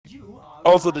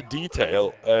Also, the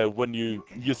detail, when you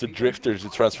use the drifter to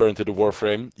transfer into the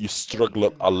Warframe, you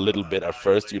struggle a little bit at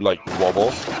first, you like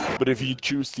wobble. But if you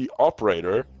choose the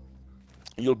operator,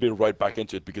 you'll be right back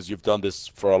into it because you've done this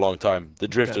for a long time. The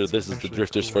drifter, this is the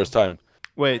drifter's first time.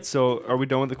 Wait, so are we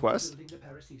done with the quest?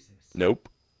 Nope.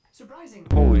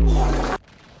 Holy.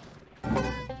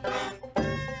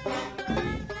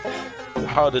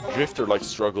 How the drifter like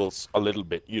struggles a little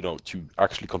bit, you know, to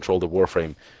actually control the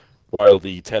Warframe, while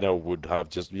the Tenno would have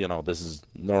just, you know, this is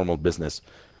normal business.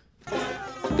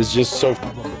 It's just so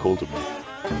cool to me.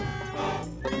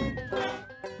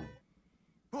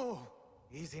 Oh,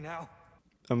 easy now.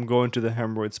 I'm going to the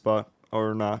hemorrhoid spot.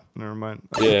 Or not. Never mind.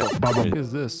 Yeah. What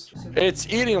is this? It's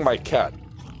eating my cat.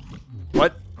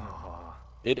 What?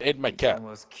 It ate my cat.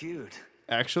 Almost cute.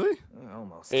 Actually?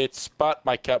 Almost. It spat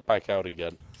my cat back out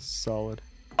again. Solid.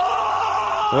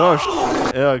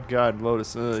 Oh, oh god,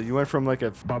 Lotus. You went from like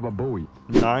a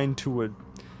 9 to a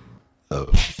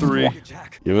 3.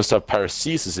 You must have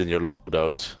paracesis in your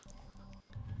loadout.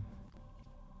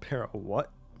 Para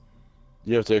what?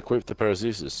 You have to equip the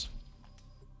paracesis.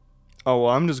 Oh,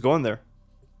 well, I'm just going there.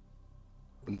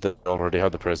 They already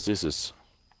have the paracesis.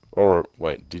 Or,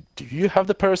 wait, do you have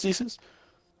the paracesis?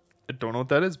 I don't know what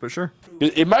that is, but sure.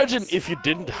 Imagine if you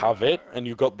didn't have it and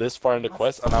you got this far in the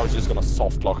quest and I was just gonna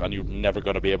soft lock and you're never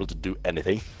gonna be able to do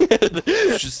anything.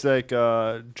 Just like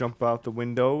jump out the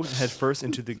window head first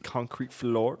into the concrete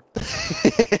floor.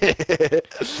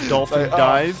 Dolphin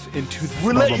dive into the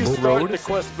We'll let you start road. the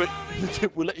quest, but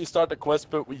we'll let you start the quest,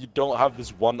 but you don't have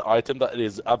this one item that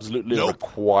is absolutely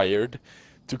required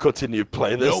to continue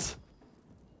playing this.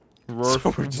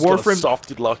 So we're just gonna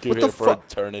soft lock you here for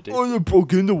eternity. Oh, you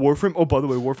broke into Warframe. Oh, by the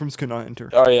way, Warframes cannot enter.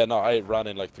 Oh yeah, no, I ran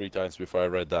in like 3 times before I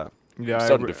read that. Yeah, I'm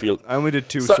starting to feel. I only did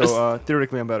 2, so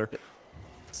theoretically I'm better.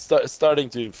 Starting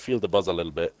to feel the buzz a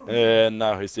little bit. And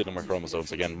now he's stealing my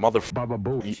chromosomes again.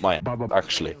 Eat my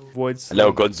actually. Void sling.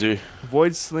 Hello, Gonzu.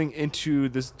 Void sling into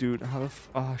this dude. How the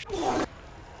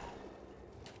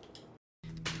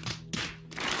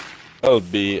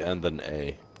LB and then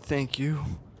A. Thank you.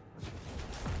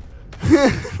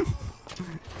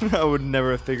 I would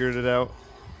never have figured it out.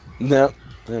 No,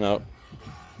 you know.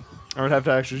 I would have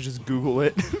to actually just Google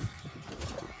it.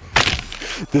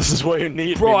 This is what you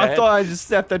need, Bro, I man. thought I just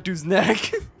snapped that dude's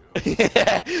neck.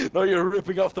 Yeah. No, you're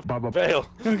ripping off the veil.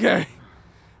 Okay.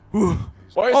 Oh,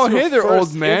 Why is hey your there, old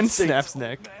first man. instinct- Snaps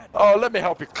neck. Oh, let me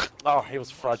help you. Oh, he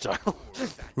was fragile.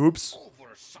 Oops.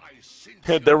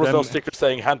 There was no sticker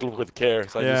saying handle with care,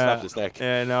 so I just Yeah. snapped his neck.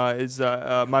 Yeah, no, it's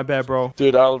my bad, bro.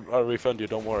 Dude, I'll refund you,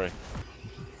 don't worry.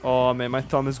 Oh man, my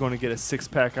thumb is going to get a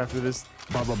 6-pack after this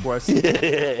quest.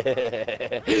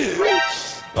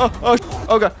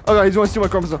 Oh god, he's going to steal my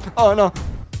chromosome. Oh no.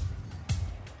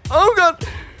 Oh god.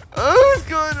 Oh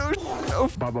god. Oh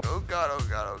god. Oh god. Oh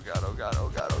god. Oh god. Oh god.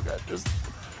 Oh god. Oh god. Just.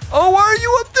 Oh, why are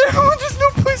you up there? Oh, there's no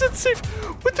place that's safe.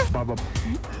 What the?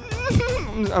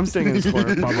 I'm staying in this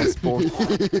corner.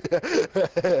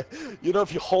 You know,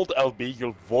 if you hold LB,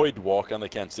 you'll void walk and they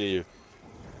can't see you.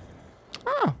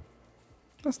 Ah.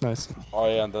 That's nice. Oh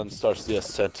yeah, and then starts the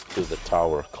ascent to the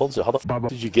tower. Konzi, how the f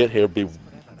did you get here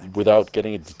without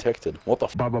getting it detected? What the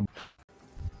f?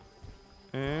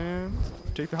 And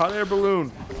take the hot air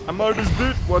balloon. I'm out of this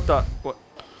boot. What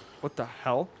the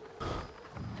hell?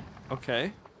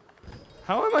 Okay.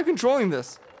 How am I controlling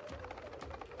this?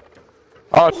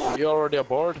 Oh, you already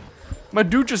aboard? My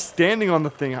dude just standing on the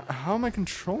thing. How am I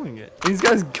controlling it? He's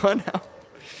got his gun out.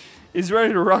 He's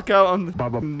ready to rock out on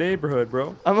the neighborhood,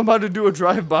 bro. I'm about to do a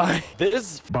drive-by.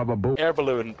 This air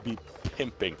balloon be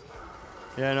pimping.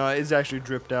 Yeah, no, it's actually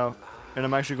dripped out. And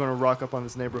I'm actually going to rock up on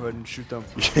this neighborhood and shoot them.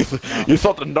 You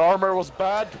thought the Normer was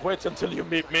bad? Wait until you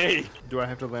meet me. Do I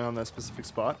have to land on that specific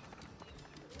spot?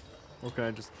 Or can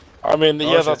I just... I mean,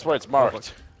 yeah, shit. that's where it's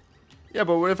marked. Yeah,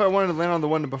 but what if I wanted to land on the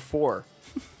one before?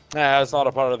 Nah, it's not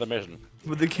a part of the mission.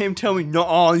 But the game tell me,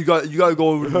 no, you got to go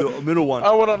over to the middle one.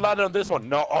 I want to land on this one.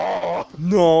 No. Oh.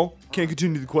 No, can't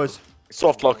continue the quest.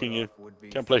 Soft locking you.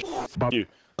 Can't play you.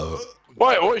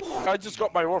 Wait, I just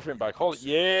got my Warframe back. Holy,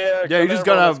 yeah. Yeah, you just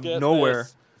got out of get nowhere.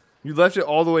 this. You left it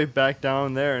all the way back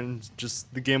down there, and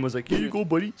just the game was like, here you go,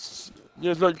 buddy.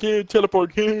 Yeah, it's like, yeah,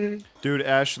 teleport. Yeah. Dude,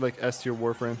 Ash, like S tier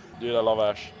Warframe. Dude, I love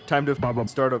Ash. Time to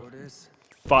start a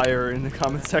fire in the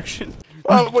comment section.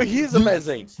 Oh, well, he's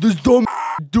amazing. This dumb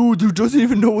dude who doesn't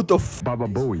even know what the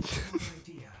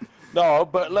No,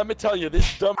 but let me tell you,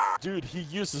 this dumb dude, he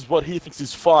uses what he thinks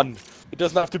is fun. It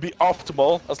doesn't have to be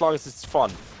optimal, as long as it's fun.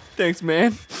 Thanks,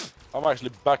 man. I'm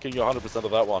actually backing you 100%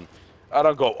 of that one. I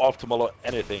don't go optimal or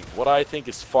anything. What I think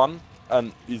is fun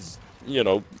and is, you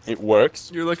know, it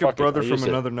works. You're like a brother from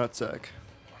another nutsack.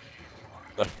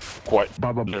 I quite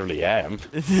literally am.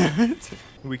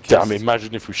 We kissed. Damn,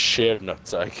 imagine if we shared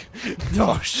nutsack.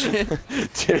 Oh shit.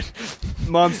 Dude,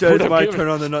 Mom said Would it's have my given- turn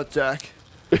on the nutsack.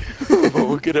 but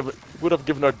would have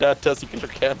given our dad testicular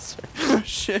cancer. Oh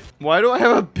shit. Why do I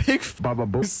have a big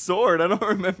sword? I don't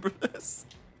remember this.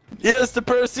 Yes, the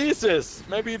paracesis.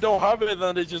 Maybe you don't have it,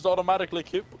 then they just automatically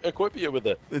equip you with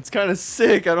it. It's kind of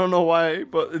sick. I don't know why,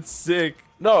 but it's sick.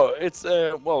 No, it's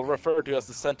well referred to as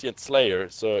the sentient slayer.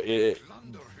 So it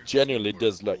genuinely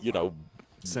does, like, you know.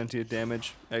 Sentient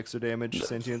damage, extra damage,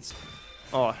 sentience.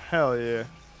 Oh hell yeah.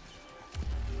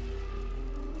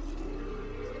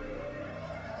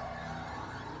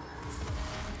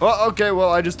 Oh, okay,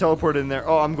 well, I just teleported in there.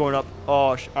 Oh, I'm going up.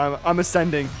 Oh, I'm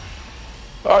ascending.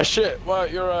 Oh shit! Well,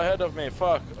 you're ahead of me.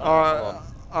 Fuck. Alright,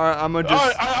 I'm gonna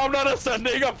just... I'm not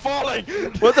ascending. I'm falling.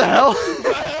 What the hell?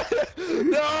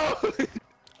 No.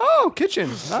 Oh,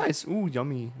 kitchen. Nice. Ooh,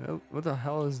 yummy. What the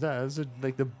hell is that? That's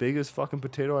like the biggest fucking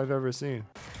potato I've ever seen.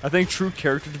 I think true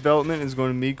character development is going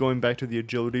to me going back to the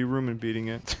agility room and beating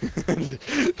it.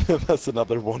 That's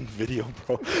another one video,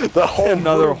 bro. The whole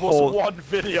Another room whole- was one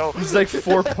video. It's like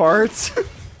 4 parts.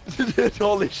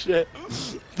 Holy shit!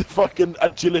 The fucking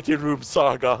agility room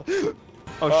saga.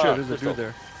 Oh shit, there's a Crystal. dude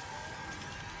there.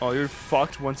 Oh, you're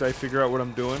fucked once I figure out what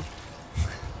I'm doing.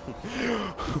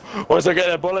 Once I get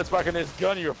the bullets back in this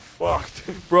gun, you're fucked.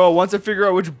 Bro, once I figure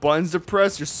out which buttons to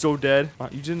press, you're so dead.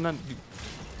 You did not...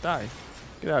 die.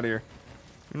 Get out of here.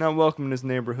 You're not welcome in this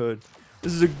neighborhood.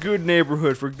 This is a good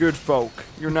neighborhood for good folk.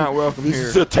 You're not welcome This here.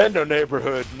 is a tender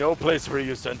neighborhood. No place for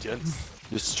you sentience.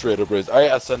 Just straight up raise. I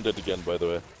ascended again, by the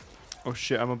way. Oh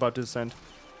shit, I'm about to ascend.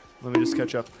 Let me just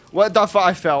catch up. What the fuck?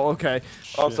 I fell. Okay.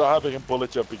 I'm Shit. so happy I can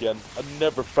bullet jump again. I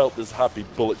never felt this happy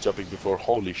bullet jumping before.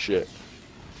 Holy shit.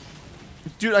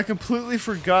 Dude, I completely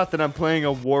forgot that I'm playing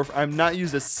a Warframe. I've not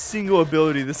used a single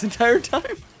ability this entire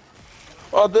time.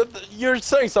 Oh, you're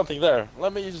saying something there.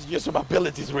 Let me just use some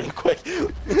abilities real quick.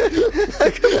 I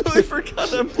completely forgot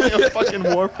that I'm playing a fucking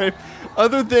Warframe.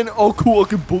 Other than, oh cool, I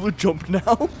can bullet jump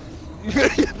now.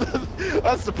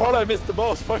 That's the part I missed the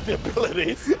most. Fuck the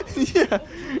abilities. Yeah.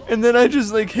 And then I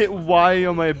just like hit Y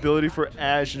on my ability for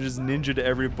Ash and just ninja to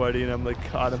everybody. And I'm like,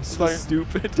 God, I'm so Like-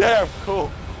 stupid. Damn,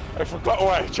 cool. I forgot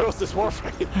why I chose this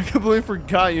Warframe. I completely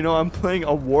forgot, you know, I'm playing a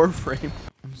Warframe.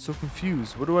 I'm so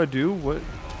confused. What do I do? What?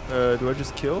 Do I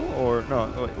just kill? Or, no,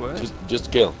 wait, what?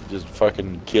 Just kill. Just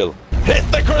fucking kill. Hit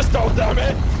the crystal, damn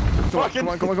it! Fucking, Come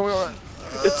on, come on, come on, come on.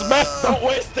 it's mess, don't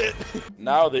waste it!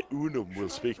 Now the Unum will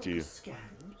speak to you.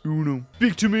 Uno.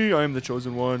 Speak to me, I am the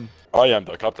chosen one. I am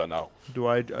the captain now. Do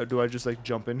I just like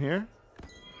jump in here?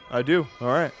 I do.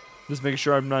 Alright. Just making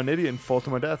sure I'm not an idiot and fall to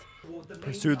my death.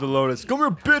 Pursue the Lotus. Come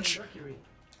here, bitch!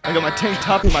 I got my tank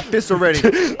top and my fists already.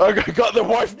 I got the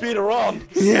wife beater on.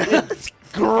 Yeah. It's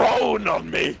grown on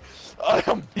me. I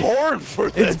am born for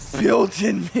It's this. built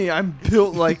in me. I'm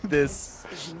built like this.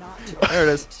 There it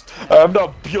is. I'm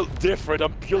not built different.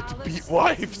 I'm built to beat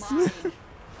wives.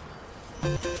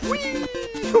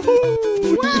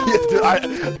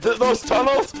 Those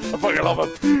tunnels, I fucking love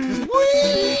them.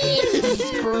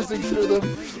 Just cruising through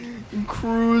them. I'm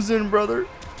cruising, brother.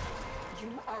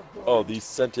 Oh, these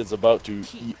sentients about to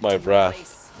eat my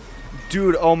wrath.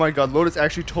 Dude, oh my god, Lotus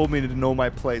actually told me to know my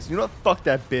place. You know what? Fuck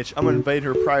that bitch. I'm gonna invade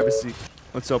her privacy.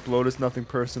 What's up, Lotus? Nothing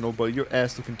personal, but your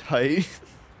ass looking tight.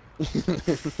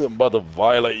 I'm about to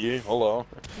violate you. Hold on.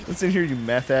 What's in here, you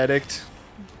meth addict?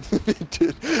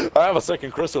 Dude, I have a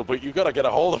second crystal, but you gotta get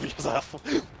a hold of yourself.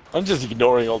 I'm just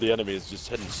ignoring all the enemies, just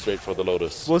heading straight for the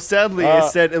Lotus. Well, sadly, it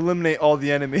said eliminate all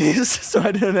the enemies, so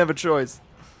I didn't have a choice.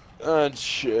 And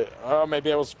shit.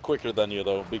 Maybe I was quicker than you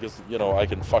though, because you know I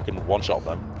can fucking one-shot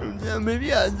them. Yeah, maybe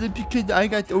yeah, because I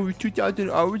got over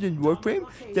 2,000 hours in Warframe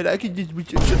that I can just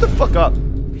shut the fuck up.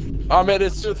 I mean,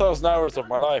 it's 2,000 hours of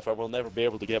my life. I will never be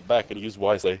able to get back and use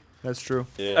wisely. That's true.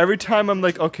 Yeah. Every time I'm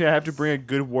like, okay, I have to bring a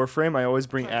good Warframe, I always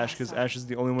bring Ash because Ash is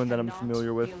the only one that I'm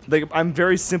familiar with. Like, I'm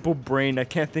very simple brain. I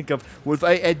can't think of, well, if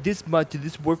I add this mod to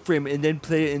this Warframe and then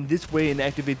play it in this way and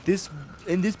activate this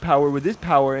in this power with this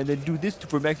power and then do this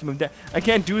for maximum damage. I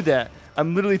can't do that.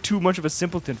 I'm literally too much of a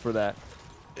simpleton for that.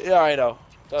 Yeah, I know.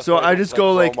 That's So why I just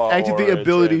go like, Chroma activate or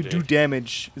ability, JMG. do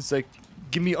damage. It's like,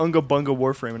 give me Unga Bunga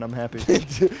Warframe and I'm happy.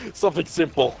 Something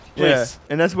simple, Yeah, please.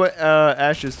 and that's what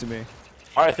Ash is to me.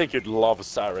 I think you'd love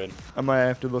Sarin. I might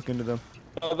have to look into them.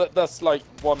 That's like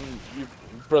one, you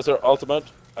press her ultimate,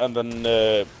 and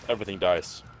then everything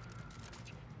dies.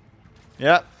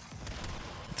 Yeah.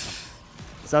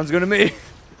 Sounds good to me.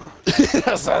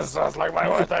 sounds like my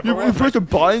worst type You of Warframe. press a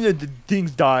button and the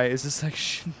things die. It's just like,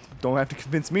 shit, don't have to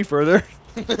convince me further.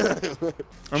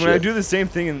 I mean, I do the same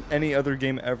thing in any other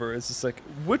game ever. It's just like,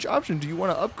 which option do you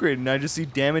want to upgrade? And I just see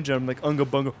damage, and I'm like, unga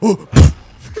bunga.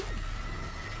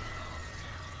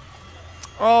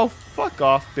 Oh, fuck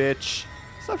off, bitch.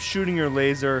 Stop shooting your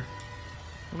laser.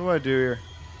 What do I do here?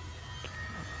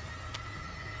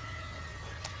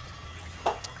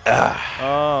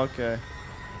 Oh, okay.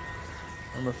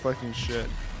 I'm reflecting shit.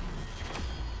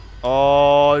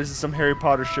 Oh, this is some Harry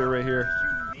Potter shit right here.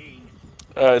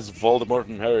 It's Voldemort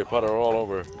and Harry Potter all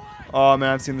over. Oh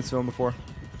man, I've seen this film before.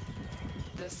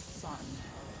 The sun.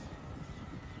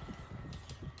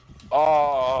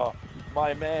 Oh,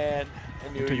 my man. I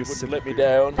knew Take you a sip wouldn't let of me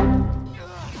beer. down.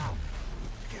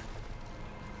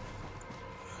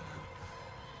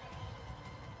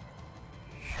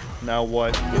 Now what?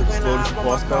 Explode his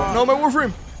boss battle. No, my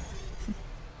Warframe!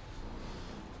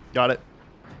 Got it.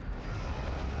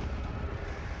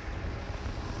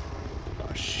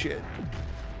 Oh shit.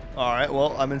 Alright,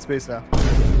 well, I'm in space now.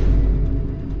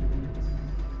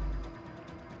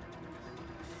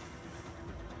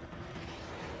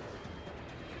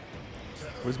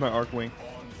 Where's my arc wing?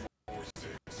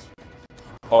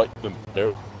 Oh,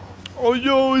 there. Oh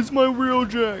yo, it's my real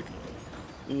Jack!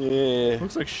 Yeah.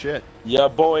 Looks like shit. Yeah,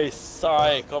 boy,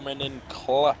 Psy coming in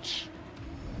clutch.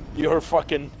 You're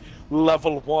fucking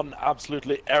level 1,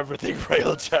 absolutely everything,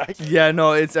 Railjack. Yeah,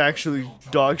 no, it's actually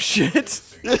dog shit.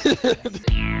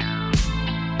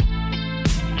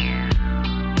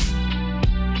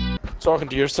 Talking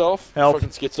to yourself? Help. Fucking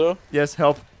schizo. Yes,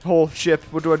 help. Whole ship.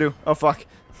 What do I do? Oh fuck.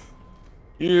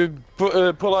 You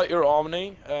pull out your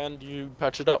Omni and you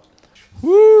patch it up.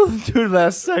 Woo! Dude,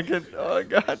 last second. Oh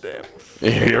goddamn.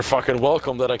 You're fucking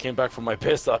welcome that I came back from my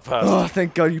piss that fast. Oh,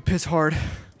 thank God you piss hard.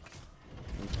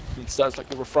 It sounds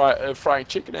like you were frying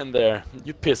chicken in there.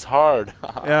 You piss hard.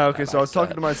 Yeah, okay, so I was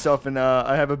talking to myself, and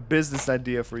I have a business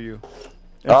idea for you.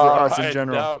 And for us in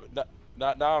general.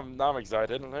 Now I'm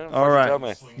excited. Alright. Tell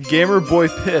me. Gamer Boy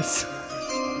Piss.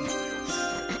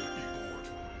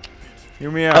 Hear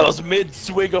me I out. was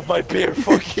mid-swig of my beer,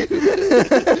 fuck you.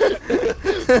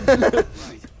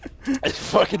 It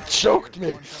fucking choked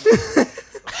me.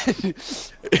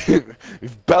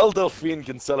 If Belle Delphine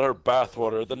can sell her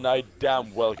bathwater, then I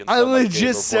damn well can I sell my legit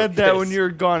Gamer said Boy that piss. when you were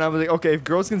gone. I was like, okay, if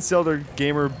girls can sell their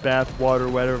gamer bath water,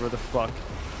 whatever the fuck,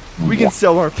 we can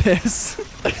sell our piss.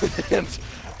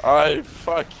 I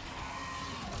fuck.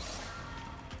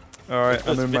 Alright, If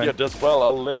I'm this in video my does well,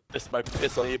 I'll list my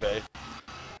piss on eBay.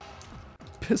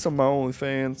 piss on my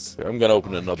OnlyFans. I'm gonna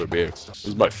open another beer. This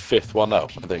is my 5th one now,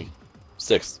 I think.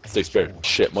 Sixth beer.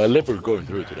 Shit, my liver going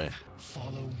through today.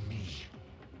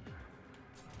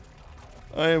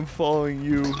 I am following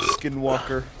you,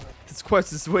 Skinwalker. This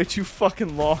quest is way too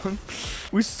fucking long.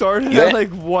 We started at like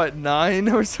what, 9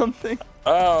 or something?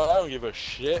 Oh, I don't give a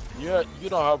shit. You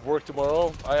don't have work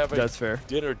tomorrow. I have a That's fair.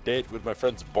 dinner date with my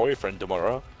friend's boyfriend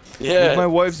tomorrow. Yeah. With my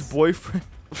wife's boyfriend.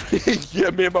 Yeah,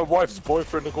 me and my wife's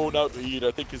boyfriend are going out to eat.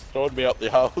 I think he's throwing me out the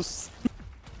house.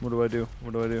 What do I do?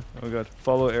 What do I do? Oh god.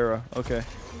 Follow Era. Okay.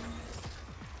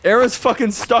 Era's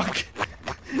fucking stuck.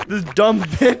 This dumb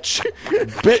bitch.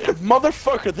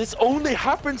 Motherfucker, this only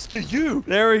happens to you.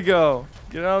 There we go.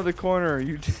 Get out of the corner,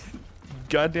 you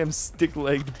goddamn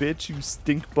stick-legged bitch. You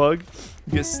stink bug.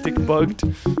 You get stick bugged.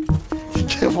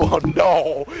 Oh,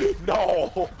 no,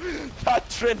 no. That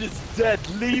trend is dead.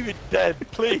 Leave it dead,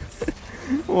 please.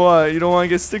 What? You don't want to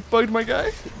get stick bugged, my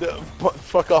guy? No,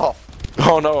 fuck off.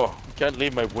 Oh no, can't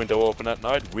leave my window open at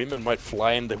night. Women might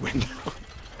fly in the window.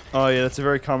 Oh yeah, that's a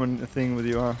very common thing with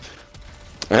you, huh?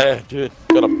 Hey, dude,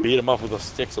 gotta beat him up with a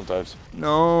stick sometimes.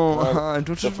 No,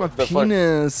 don't touch my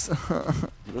penis.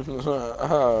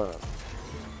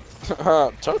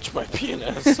 Touch my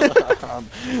penis.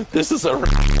 This is a.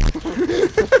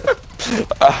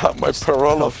 My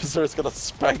parole officer is gonna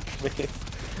spank me.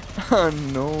 Oh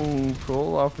no,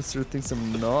 parole officer thinks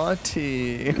I'm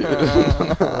naughty.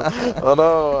 Oh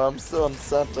no, I'm still on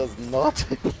Santa's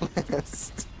naughty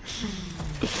list.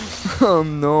 Oh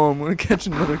no, I'm gonna catch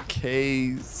another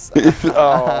case.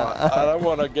 Oh, I don't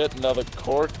want to get another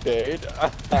court date.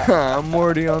 I'm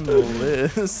already on the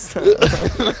list.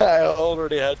 I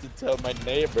already had to tell my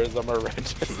neighbors I'm a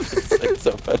registered sex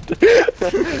offender.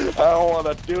 I don't want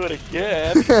to do it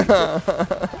again.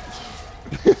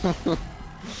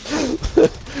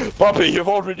 Bobby, you've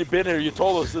already been here. You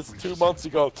told us this 2 months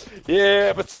ago.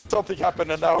 Yeah, but something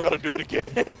happened and now I gotta do it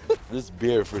again. This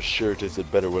beer for sure tasted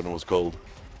better when it was cold.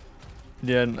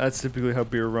 Yeah, that's typically how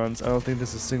beer runs. I don't think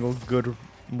there's a single good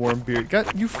warm beer.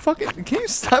 God, you fucking, can you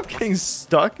stop getting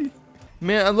stuck?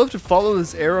 Man, I'd love to follow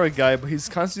this Era guy, but he's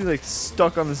constantly like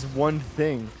stuck on this one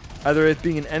thing. Either it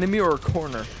being an enemy or a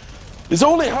corner. This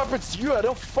only happens to you. I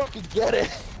don't fucking get it.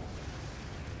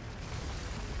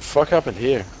 Fuck happened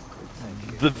here?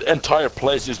 The entire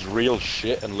place is real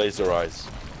shit and laser eyes.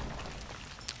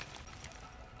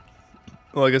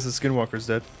 Well, I guess the Skinwalker's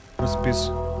dead. Rest in peace.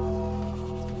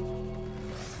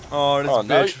 Oh,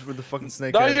 this bitch with the fucking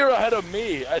snake Now head. you're ahead of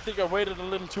me. I think I waited a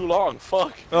little too long.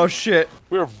 Fuck. Oh shit.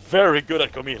 We're very good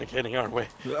at communicating, aren't we?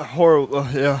 Horrible.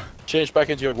 Yeah. Change back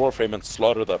into your Warframe and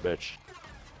slaughter that bitch.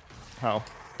 How?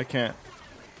 I can't.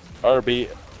 RB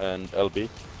and LB.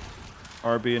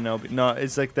 RB and LB. No,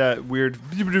 it's like that weird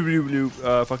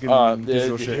fucking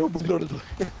digital shit.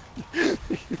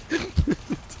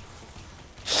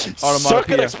 Suck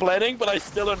at explaining, but I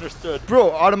still understood.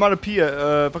 Bro,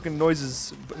 automatopoeia, fucking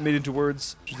noises made into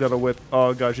words. She's got a whip.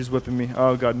 Oh god, she's whipping me.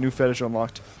 Oh god, new fetish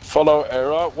unlocked. Follow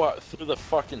era? What? Through the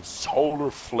fucking solar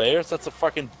flares? That's a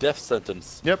fucking death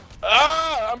sentence. Yep. Ah!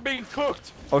 I'm being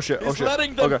cooked! Oh shit, oh He's shit.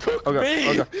 letting them cook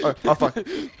me! Okay. Oh fuck.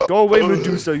 Go away,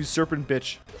 Medusa, you serpent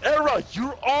bitch. Era,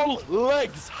 you're all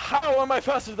legs! How am I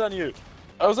faster than you?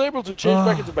 I was able to change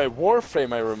back into my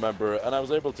Warframe, I remember, and I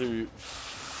was able to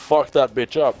fuck that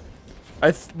bitch up.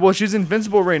 Well, she's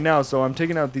invincible right now, so I'm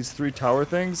taking out these 3 tower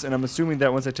things, and I'm assuming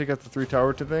that once I take out the 3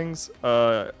 tower things,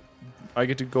 I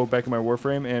get to go back in my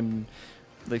Warframe and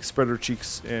like spread her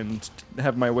cheeks and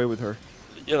have my way with her.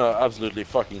 You know, absolutely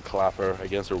fucking clap her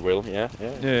against her will. Yeah.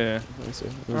 Yeah.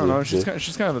 I don't know. She's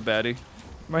kind of a baddie.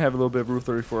 Might have a little bit of Rule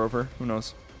 34 of her. Who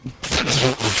knows?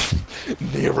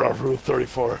 Nero Rule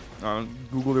 34.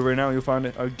 Google it right now. You'll find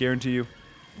it. I guarantee you.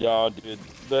 Yeah, dude.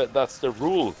 That's the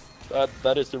rule.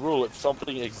 That is the rule. If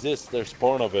something exists, there's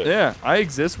porn of it. Yeah, I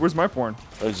exist. Where's my porn?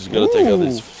 I'm just gonna take out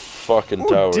these fucking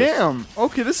towers. Damn.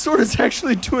 Okay, this sword is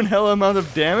actually doing hella amount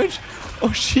of damage.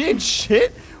 Oh, she ain't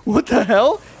shit. What the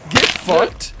hell? Get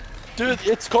fucked. Dude,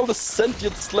 it's called a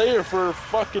sentient slayer for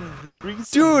fucking reason.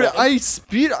 Dude, man.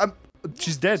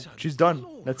 She's dead. She's done.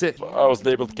 That's it. I wasn't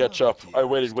able to catch up. I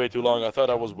waited way too long. I thought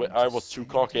I was too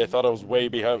cocky. I thought I was way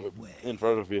in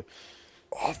front of you.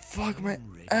 Oh fuck my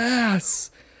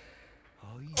ass.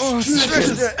 Oh, stretch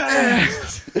the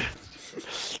ass.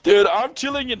 Dude, I'm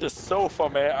chilling in the sofa,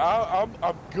 man.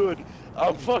 I'm good.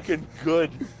 I'm fucking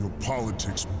good. Your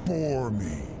politics bore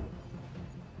me.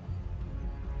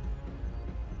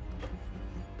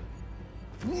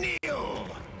 Kneel!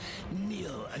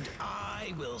 Kneel, and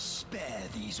I will spare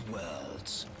these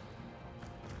worlds.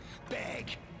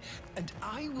 Beg, and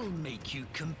I will make you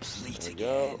complete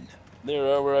again.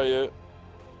 Nero, where are you?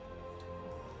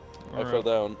 I fell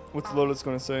down. What's Lotus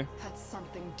gonna say? Had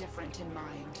something different in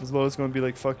mind. Is Lotus gonna be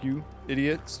like, fuck you,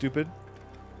 idiot, stupid?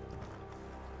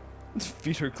 His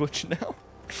feet are glitching now.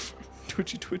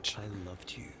 Twitchy twitch. I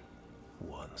loved you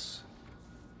once.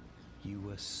 You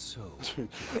were so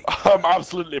I'm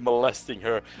absolutely molesting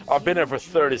her. I've been here for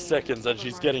 30 seconds and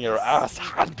she's getting her ass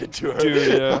handed to her.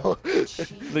 Dude, yeah.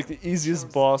 Like the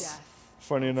easiest boss.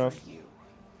 Funny enough.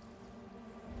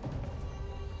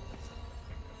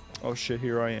 Oh shit,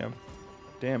 here I am.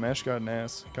 Damn, Ash got an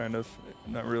ass, kind of.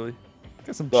 Not really.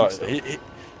 Got some cheeks though. He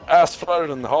ass flatter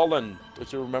than Holland.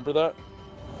 Don't you remember that?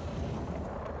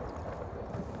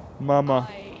 Mama.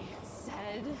 I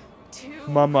said to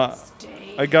Mama. stay.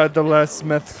 I got the last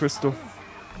meth crystal.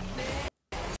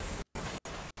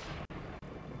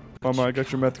 Mama, I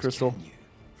got your meth crystal.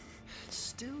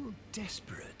 still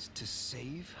desperate to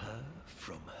save her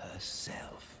from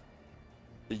herself.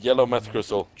 The yellow meth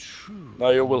crystal. True. Now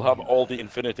you will have all the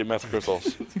infinity meth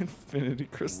crystals. Infinity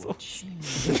crystal.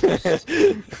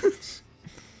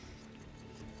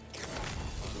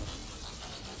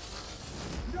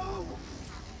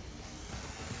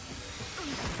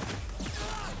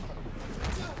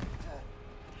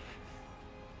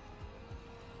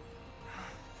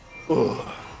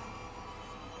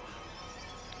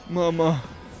 Mama,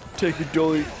 take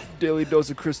your daily dose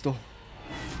of crystal.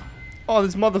 Oh,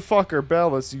 this motherfucker,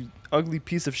 Ballas, you ugly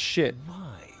piece of shit.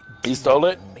 He stole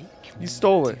it? You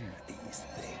stole it.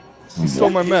 You stole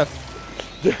my meth.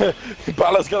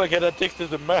 Ballas gonna get addicted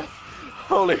to meth.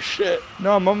 Holy shit.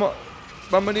 No, Mama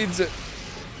needs it.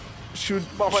 She would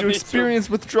experience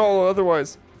withdrawal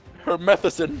otherwise. Her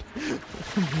medicine.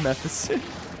 Medicine.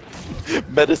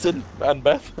 Medicine and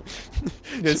meth.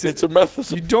 Yes, it's a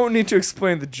medicine. You don't need to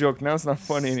explain the joke. Now it's not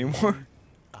funny anymore.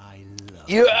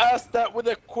 You asked that with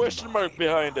a question mark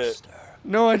behind it.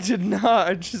 No, I did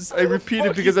not. I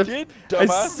repeated because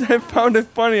I found it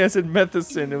funny. I said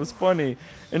medicine. It was funny.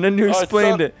 And then you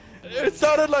explained it. It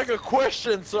sounded like a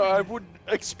question, so I would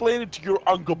explain it to your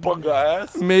Uncle Bunga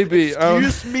ass. Maybe.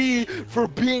 Excuse me for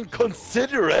being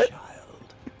considerate.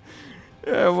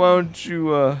 Yeah, why don't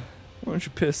Why don't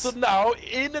you piss? So now,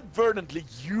 inadvertently,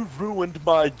 you ruined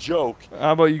my joke.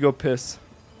 How about you go piss?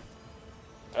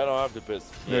 I don't have to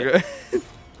piss. Yeah. Okay.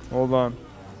 Hold on.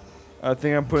 I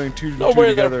think I'm putting two No and two way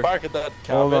together. they're back at that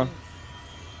cabin. Hold on.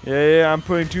 Yeah, I'm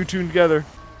putting two together.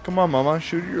 Come on, mama,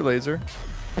 shoot your laser.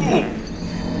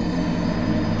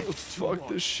 Fuck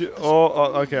this shit.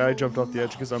 Oh, okay, I jumped off the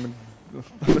edge because I'm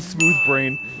a smooth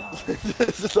brain.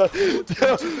 This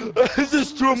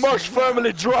is too much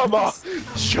family drama.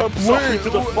 Jumps off into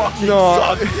the fucking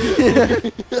sun.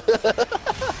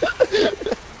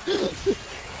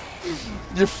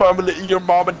 Your family, your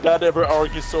mom and dad ever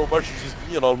argue so much you just,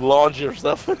 launch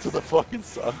yourself into the fucking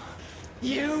sun.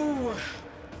 You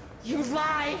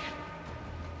lie.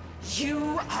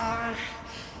 You are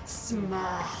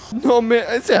small. No, man,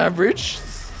 it's average.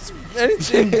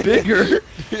 Anything bigger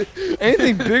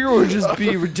would just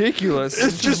be ridiculous.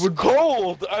 It's just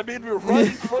cold. I mean, we're right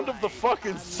in front of the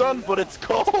fucking sun, but it's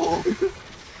cold.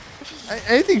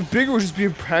 Anything bigger would just be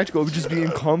impractical. It would just be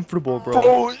uncomfortable, bro.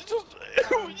 Bro,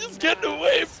 just get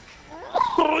away.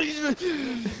 Please.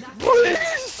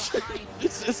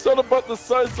 It's not about the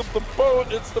size of the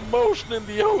boat. It's the motion in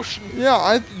the ocean.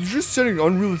 Yeah, you're just setting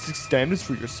unrealistic standards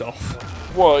for yourself.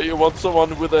 What, you want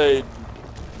someone with a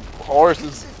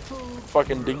horse's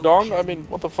fucking ding dong? I mean,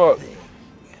 what the fuck?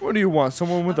 What do you want?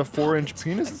 Someone with a 4-inch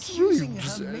penis? It's really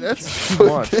that's too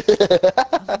much.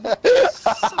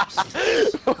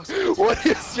 What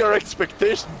is your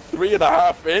expectation?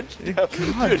 3.5 inch?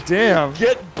 God damn.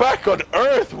 Get back on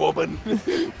Earth, woman.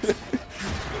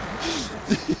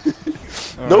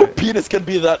 No penis can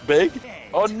be that big.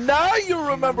 Oh, now you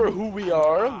remember who we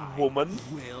are, woman.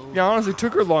 Yeah, honestly, it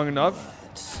took her long enough.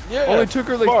 Yeah. Only took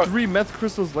her like fuck. 3 meth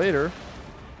crystals later.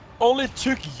 Only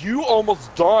took you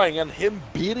almost dying and him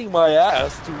beating my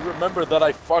ass to remember that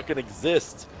I fucking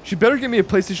exist. She better give me a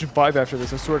PlayStation 5 after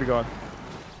this, I swear to God.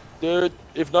 Dude,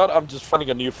 if not, I'm just finding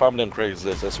a new family on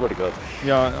Craigslist, I swear to God.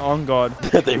 Yeah, on God.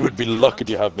 They would be lucky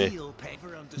to have me.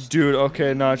 Dude,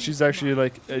 okay, nah, she's actually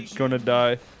like gonna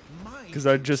die. Because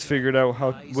I just figured out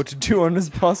what to do on this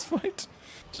boss fight.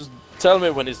 Just tell me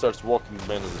when he starts walking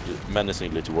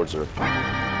menacingly towards her.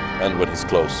 And when he's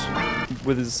close.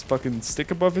 With his fucking stick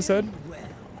above his head?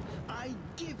 I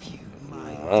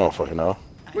don't fucking know.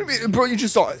 What do you mean, bro, you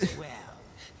just saw it.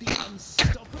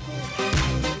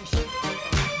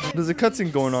 There's a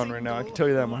cutscene going on right now, I can tell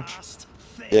you that much.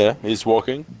 Yeah, he's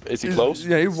walking. Is he close?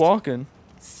 Yeah, he's walking.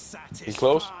 He's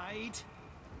close?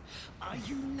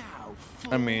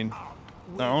 I mean, I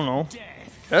don't know.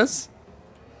 Yes?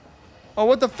 Oh,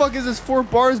 what the fuck is this 4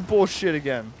 bars bullshit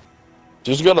again?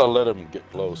 Just gotta let him get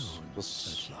close.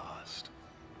 That's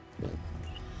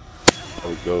how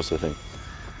it goes, I think.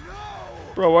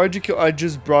 Bro, why'd you kill? I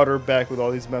just brought her back with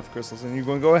all these meth crystals, and you're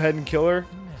gonna go ahead and kill her?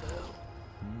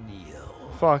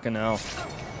 Fucking hell.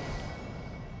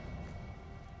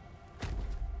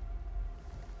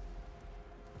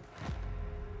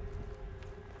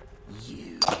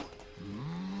 You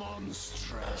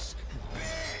monstrous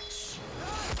bitch.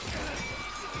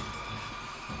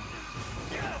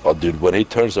 Oh, dude, when he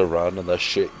turns around and that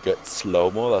shit gets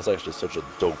slow-mo, that's actually such a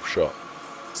dope shot.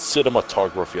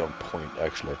 Cinematography on point,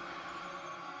 actually.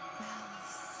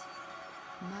 Ballas,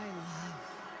 my love.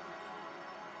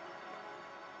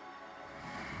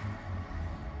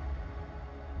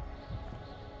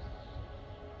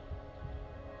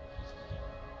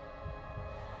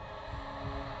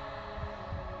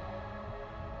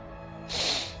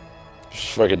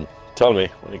 Just fucking tell me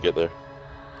when you get there.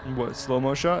 What,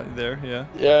 slow-mo shot? There, yeah.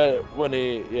 Yeah, when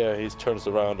he turns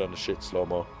around and the shit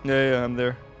slow-mo. Yeah, I'm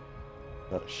there.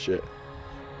 Oh shit.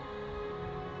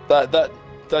 That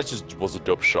just was a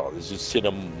dope shot. It's just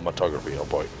cinematography on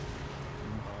point.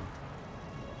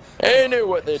 They knew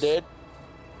what they did.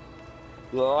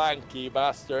 Lanky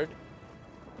bastard.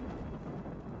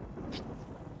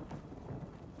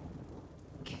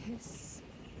 Kiss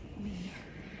me.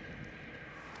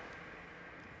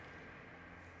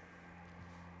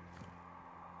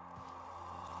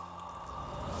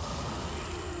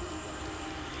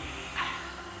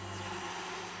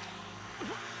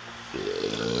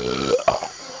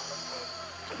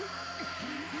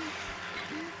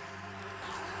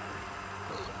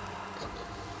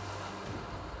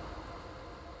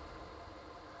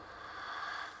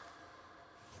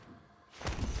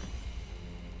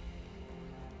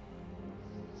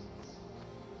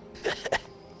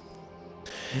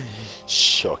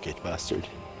 Shock it, bastard.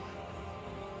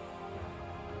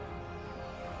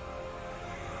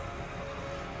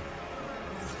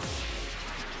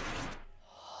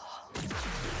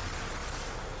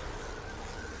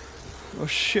 Oh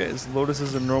shit, Lotus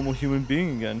is a normal human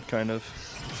being again, kind of.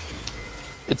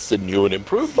 It's the new and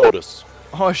improved Lotus.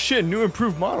 Oh shit, new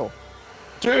improved model.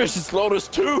 Dude, it's Lotus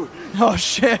 2. Oh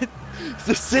shit.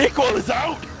 The sequel is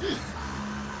out.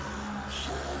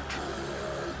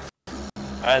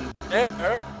 And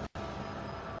there.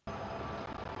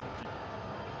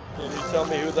 Can you tell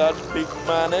me who that big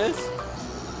man is?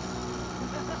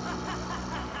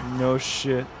 No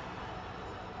shit.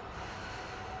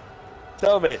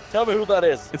 Tell me who that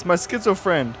is. It's my schizo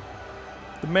friend.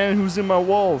 The man who's in my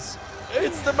walls.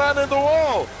 It's the man in the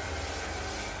wall.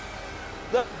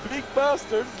 That big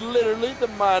bastard's literally the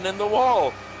man in the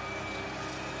wall.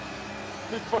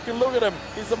 Dude, fucking look at him.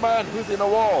 He's the man who's in a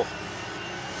wall.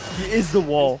 He is the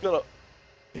wall.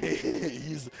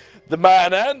 He's the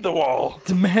man and the wall.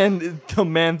 The man,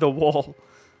 the wall.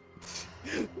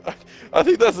 I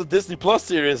think that's a Disney Plus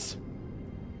series.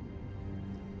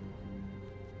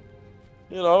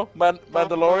 You know,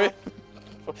 Mandalorian.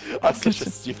 That's such a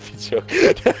stupid joke.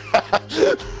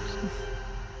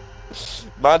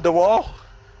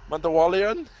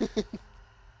 Mandalorian.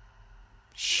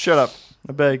 Shut up,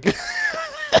 I beg.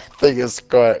 I think it's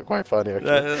quite funny.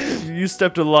 Actually. You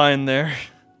stepped a line there.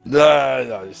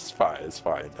 No, it's fine. It's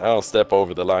fine. I'll step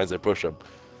over the lines and push them.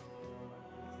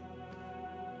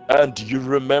 And do you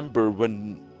remember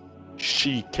when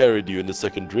she carried you in the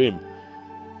second dream?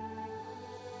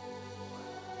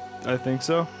 I think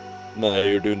so. No,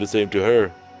 you're doing the same to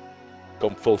her.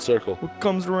 Come full circle. What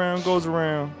comes around goes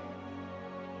around.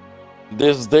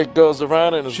 This dick goes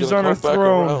around and it's She's gonna on come her back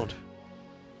throne. around.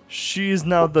 She is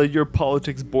now the "your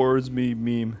politics bores me"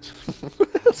 meme.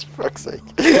 That's fuck's sake.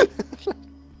 I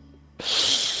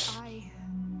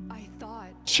thought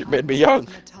She made me young.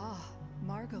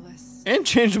 Margulis. And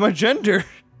changed my gender.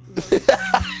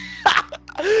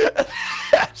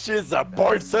 She's a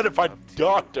board-certified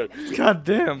doctor. God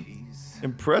damn.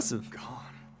 Impressive.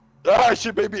 Ah,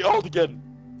 she made me old again.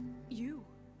 You.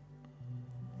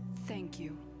 Thank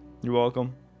you. You're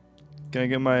welcome. Can I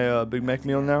get my Big Mac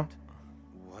meal now?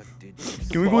 What did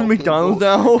Can we go to McDonald's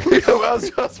now? I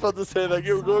was just about to say that.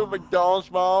 Can we go to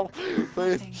McDonald's, Mom?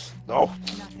 Please. No,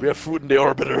 we have food in the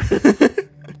orbiter.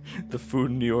 The food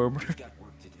in the orbiter. got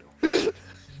work to do?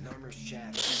 Narmer's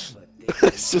shaft, but they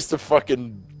It's just a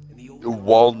fucking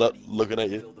walnut looking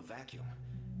at you. fill the vacuum.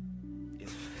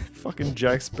 Fucking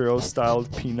Jack Sparrow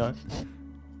styled peanut.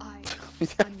 I'm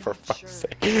For not fuck's sure.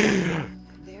 sake.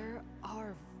 There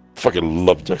are Fucking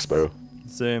love Jack Sparrow.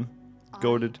 Same.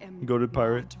 Goated. I am Goated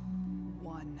pirate. not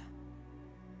one.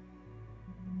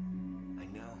 I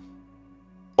know.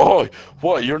 Oh,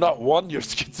 what? You're not one? You're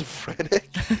schizophrenic?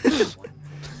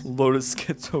 Lotus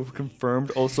schizo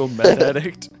confirmed. Also meth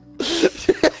addict.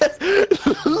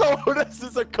 Lotus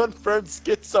is a confirmed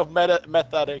schizo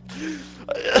meth addict.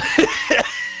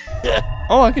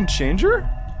 Oh, I can change her?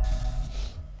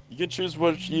 You can choose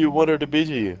what you want her to be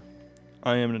to you.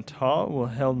 I am Natal? Well,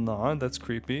 hell nah. That's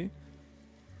creepy.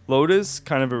 Lotus,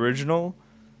 kind of original.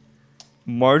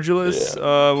 Margulis,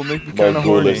 will make me kind of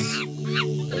horny.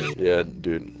 Yeah,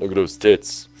 dude. Look at those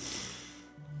tits.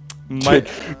 My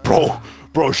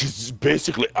Bro, she's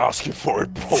basically asking for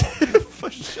it, bro.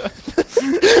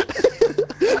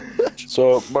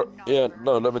 So,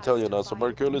 let me tell you now. So,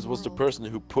 Margulis was the person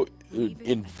who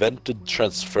invented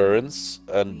transference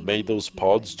and made those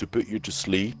pods to put you to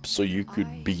sleep, so you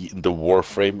could be in the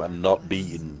Warframe and not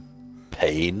be in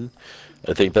pain.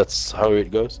 I think that's how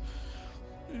it goes.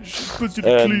 puts you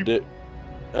to sleep.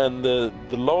 And the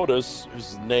Lotus,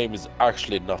 whose name is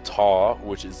actually Nata,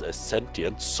 which is a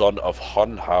sentient son of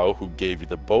Hanhao, who gave you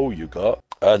the bow you got,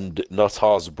 and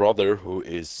Nata's brother, who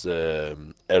is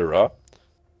Era.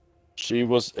 She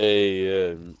was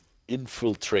a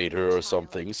infiltrator or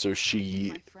something, so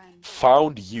she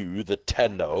found you, the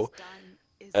Tenno,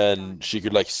 and she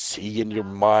could like see in your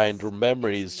mind or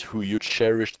memories who you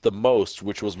cherished the most,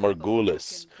 which was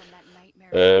Margulis.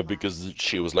 Because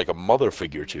she was like a mother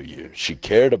figure to you. She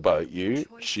cared about you.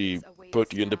 She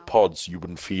put you in the pods, you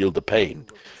wouldn't feel the pain.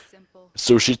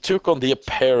 So she took on the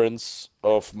appearance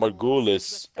of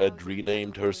Margulis and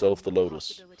renamed herself the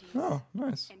Lotus. Oh,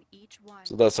 nice.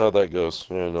 So that's how that goes.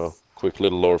 You know, quick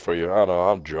little lore for you. I know,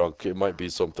 I'm drunk. It might be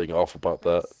something off about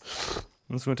that.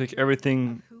 I'm just going to take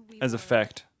everything as a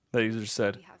fact that you just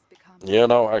said. Yeah,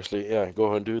 no, actually, yeah,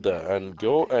 go and do that. And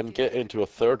go and get into a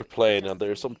third plane, and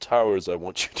there are some towers I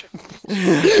want you to...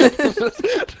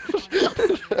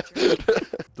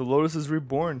 The Lotus is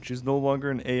reborn. She's no longer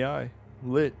an AI.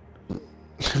 Lit.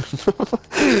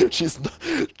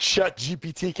 Chat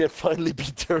GPT can finally be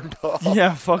turned off.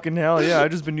 Yeah, fucking hell, yeah. I've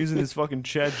just been using this fucking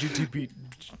chat GTP...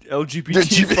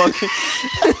 LGBT fucking...